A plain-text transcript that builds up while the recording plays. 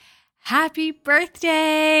Happy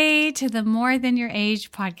birthday to the More Than Your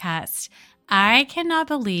Age podcast. I cannot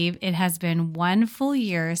believe it has been 1 full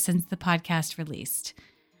year since the podcast released.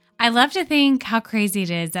 I love to think how crazy it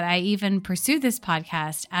is that I even pursued this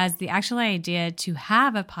podcast, as the actual idea to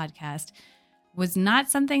have a podcast was not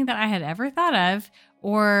something that I had ever thought of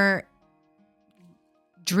or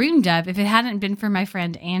dreamed of if it hadn't been for my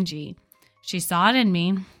friend Angie. She saw it in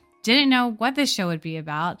me, didn't know what this show would be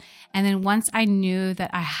about, and then once I knew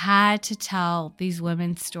that I had to tell these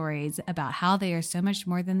women's stories about how they are so much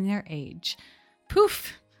more than their age,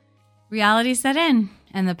 poof, reality set in,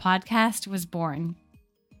 and the podcast was born.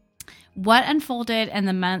 What unfolded in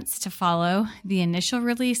the months to follow the initial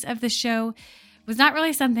release of the show was not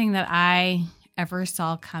really something that I ever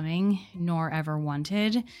saw coming, nor ever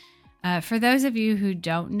wanted. For those of you who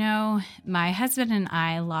don't know, my husband and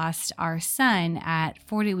I lost our son at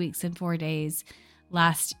 40 weeks and 4 days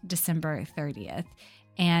last December 30th.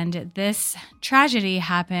 And this tragedy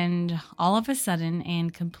happened all of a sudden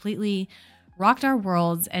and completely rocked our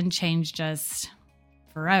worlds and changed us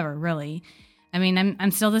forever, really. I mean, I'm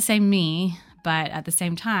still the same me, but at the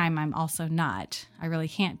same time, I'm also not. I really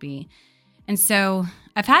can't be. And so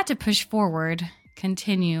I've had to push forward,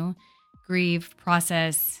 continue, grieve,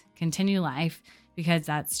 process, continue life, because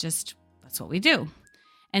that's what we do.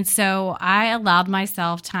 And so I allowed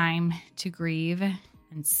myself time to grieve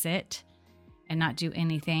and sit and not do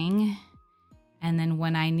anything. And then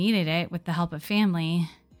when I needed it, with the help of family,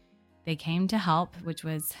 they came to help, which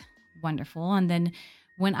was wonderful. And then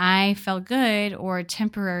when I felt good or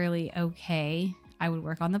temporarily okay, I would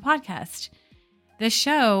work on the podcast. The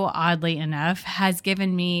show, oddly enough, has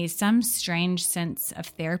given me some strange sense of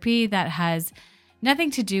therapy that has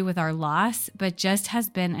nothing to do with our loss, but just has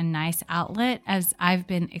been a nice outlet, as I've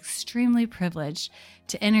been extremely privileged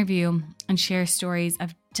to interview and share stories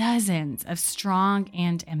of dozens of strong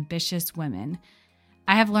and ambitious women.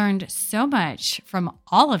 I have learned so much from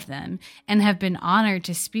all of them and have been honored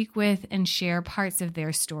to speak with and share parts of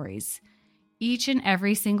their stories. Each and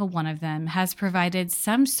every single one of them has provided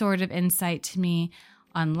some sort of insight to me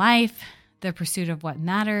on life, the pursuit of what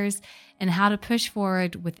matters, and how to push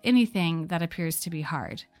forward with anything that appears to be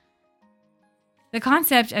hard. The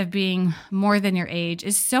concept of being more than your age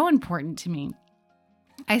is so important to me.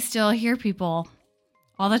 I still hear people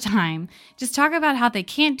all the time just talk about how they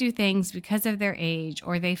can't do things because of their age,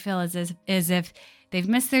 or they feel as if they've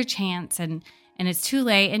missed their chance and it's too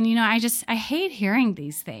late. And I hate hearing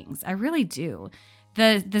these things. I really do.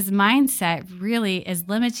 This mindset really is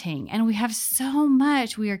limiting, and we have so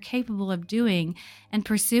much we are capable of doing and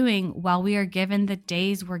pursuing while we are given the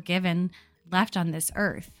days we're given left on this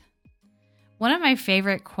earth. One of my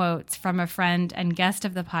favorite quotes from a friend and guest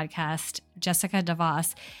of the podcast, Jessica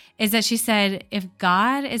DeVos, is that she said, "If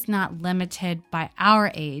God is not limited by our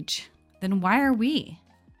age, then why are we?"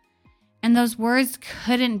 And those words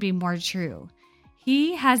couldn't be more true.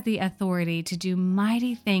 He has the authority to do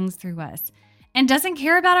mighty things through us, and doesn't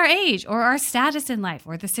care about our age or our status in life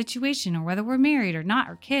or the situation or whether we're married or not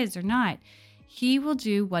or kids or not. He will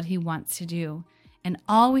do what he wants to do, and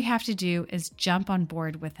all we have to do is jump on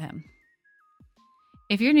board with him.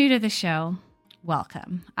 If you're new to the show,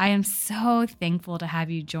 welcome. I am so thankful to have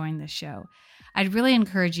you join the show. I'd really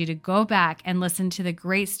encourage you to go back and listen to the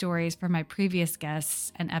great stories from my previous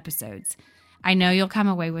guests and episodes. I know you'll come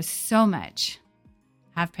away with so much.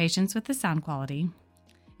 Have patience with the sound quality.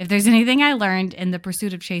 If there's anything I learned in the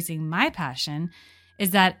pursuit of chasing my passion, is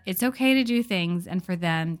that it's okay to do things and for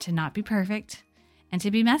them to not be perfect and to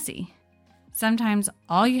be messy. Sometimes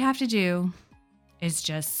all you have to do is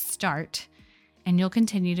just start, and you'll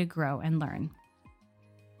continue to grow and learn.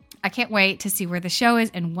 I can't wait to see where the show is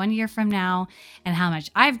in 1 year from now and how much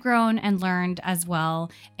I've grown and learned as well.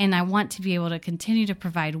 And I want to be able to continue to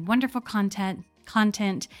provide wonderful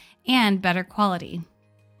content and better quality.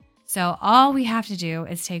 So all we have to do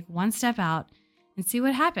is take one step out and see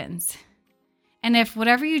what happens. And if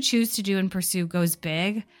whatever you choose to do and pursue goes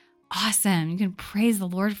big, awesome. You can praise the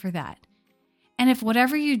Lord for that. And if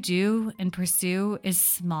whatever you do and pursue is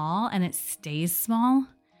small and it stays small,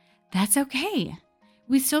 that's okay.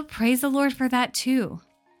 We still praise the Lord for that too.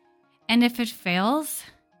 And if it fails,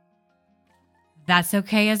 that's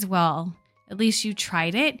okay as well. At least you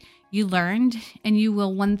tried it, you learned, and you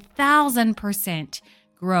will 1000%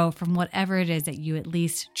 grow from whatever it is that you at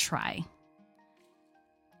least try.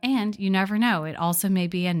 And you never know. It also may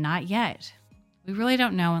be a not yet. We really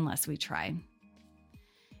don't know unless we try.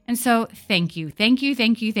 And so thank you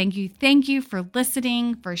for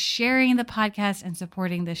listening, for sharing the podcast and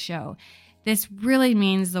supporting the show. This really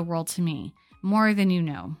means the world to me. more than you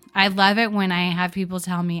know. I love it when I have people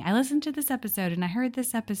tell me, I listened to this episode and I heard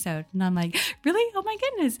this episode. And I'm like, really? Oh my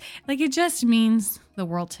goodness. Like, it just means the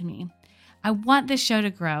world to me. I want this show to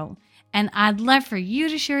grow. And I'd love for you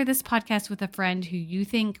to share this podcast with a friend who you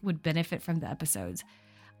think would benefit from the episodes.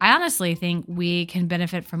 I honestly think we can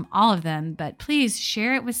benefit from all of them, but please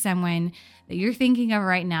share it with someone that you're thinking of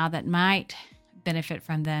right now that might benefit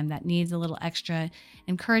from them, that needs a little extra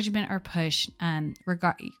encouragement or push,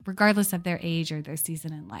 regardless of their age or their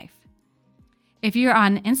season in life. If you're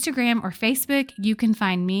on Instagram or Facebook, you can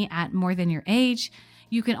find me at More Than Your Age.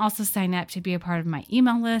 You can also sign up to be a part of my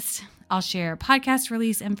email list. I'll share podcast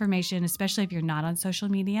release information, especially if you're not on social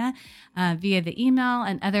media, via the email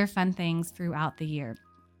and other fun things throughout the year.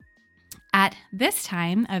 At this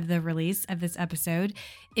time of the release of this episode,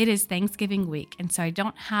 it is Thanksgiving week, and so I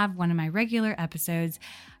don't have one of my regular episodes.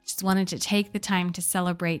 Just wanted to take the time to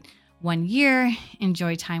celebrate 1 year,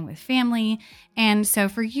 enjoy time with family. And so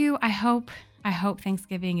for you, I hope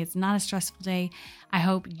Thanksgiving is not a stressful day. I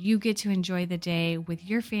hope you get to enjoy the day with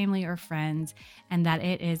your family or friends, and that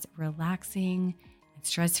it is relaxing and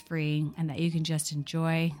stress-free, and that you can just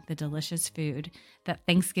enjoy the delicious food that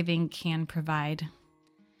Thanksgiving can provide.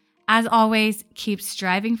 As always, keep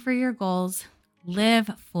striving for your goals, live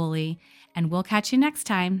fully, and we'll catch you next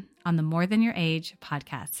time on the More Than Your Age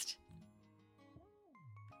podcast.